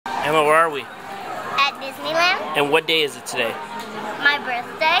Emma, where are we? At Disneyland. And what day is it today? My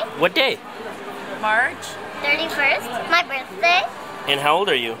birthday. What day? March 31st. My birthday. And how old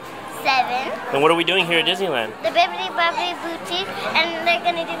are you? 7. And what are we doing here at Disneyland? The Bibbidi Bobbidi Boutique, and they're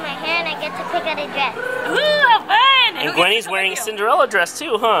gonna do my hair, and I get to pick out a dress. Ooh, how fun! And Gwenny's wearing a Cinderella dress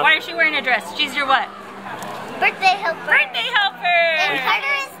too, huh? Why is she wearing a dress? She's your what? Birthday helper. Birthday helper! And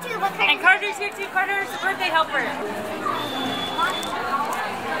Carter is too, but And Carter's here too. Carter's the birthday helper.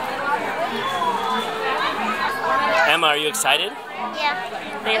 Emma, are you excited?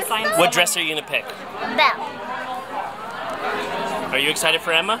 Yeah. They assigned What dress are you gonna pick? Belle. Are you excited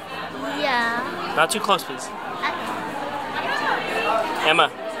for Emma? Yeah. Not too close, please. Emma,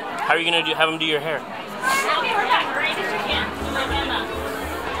 how are you gonna have them do your hair? great as you can. Emma.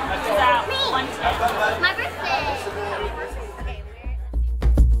 My birthday.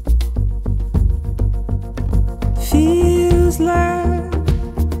 Feels like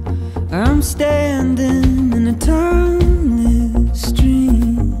I'm standing in a timeless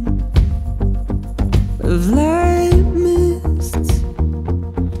stream of light mists,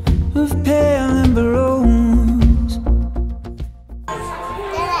 of pale amber rose.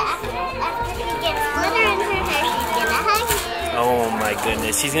 After she gets glitter in her hair, she's gonna hug you. Oh my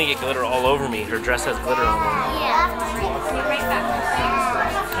goodness, she's gonna get glitter all over me. Her dress has glitter on it. Yeah. Right back.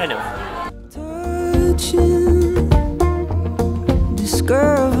 I know. Touching,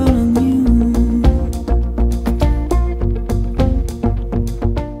 discovering you.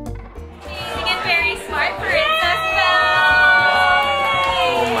 Singing very smart Princess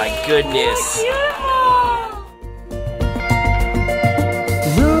Belle. Oh my goodness.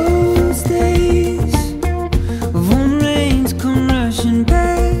 Those days of warm rains come rushing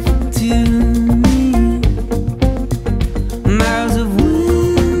back to me. Miles of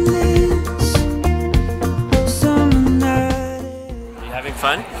windless summer night. Are you having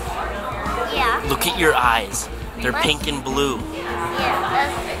fun? Yeah. Look at your eyes. They're pink and blue. Yeah.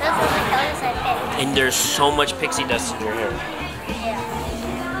 Those are the colors I picked. And there's so much pixie dust in your hair. Look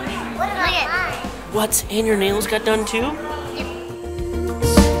at What? And your nails got done too?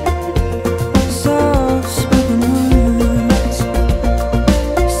 Soft spoken words.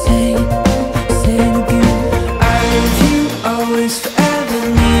 Say it again. I love you always, forever,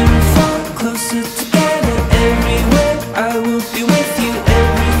 near and far, closer together. Everywhere I will be with you.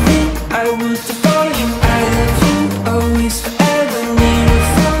 Everything I will do for you. I love you always, forever, near and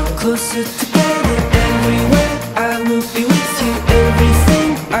far, closer together. Everywhere I will be with you. Everything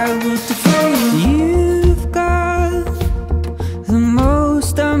I will do for you. You've got the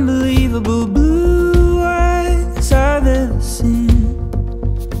most unbelievable blue eyes I've ever seen.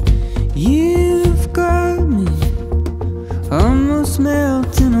 You've got me almost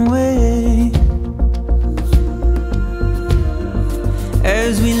melting away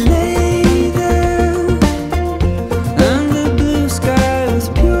as we lay there under blue sky with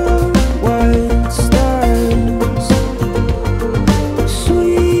pure white stars.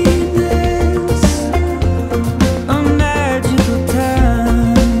 Sweetness, a magical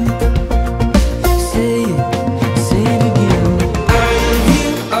time. Say it again. I love you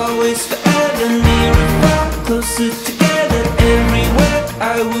always, forever, near and far, closer together. Everywhere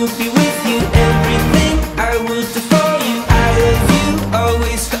I will be with you. Everything I will do for you. I love you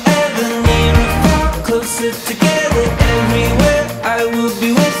always, forever, near and far, closer together. Everywhere I will be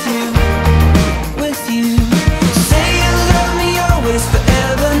with you. With you. Say you love me always,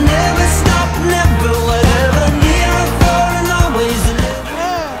 forever, never stop, never, whatever, near and far and always.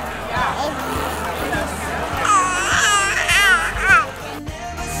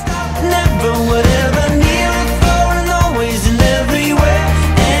 Never, whatever, near and far and always and everywhere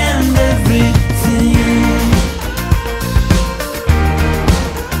and everything.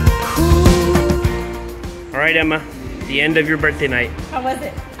 All right, Emma. The end of your birthday night. How was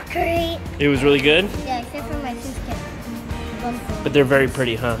it? great. It was really good, Yeah, except for my sister. but they're very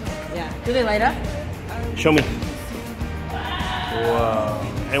pretty, huh? Yeah. Do they light up? Show me. Whoa.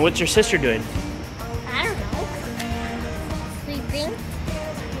 And what's your sister doing? I don't know. Sleeping.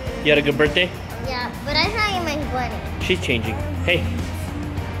 You had a good birthday? Yeah, but I'm not in my bunny. She's changing. Hey.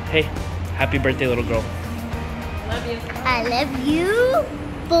 Hey. Happy birthday, little girl. Love you. I love you,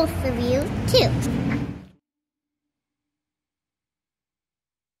 both of you, too.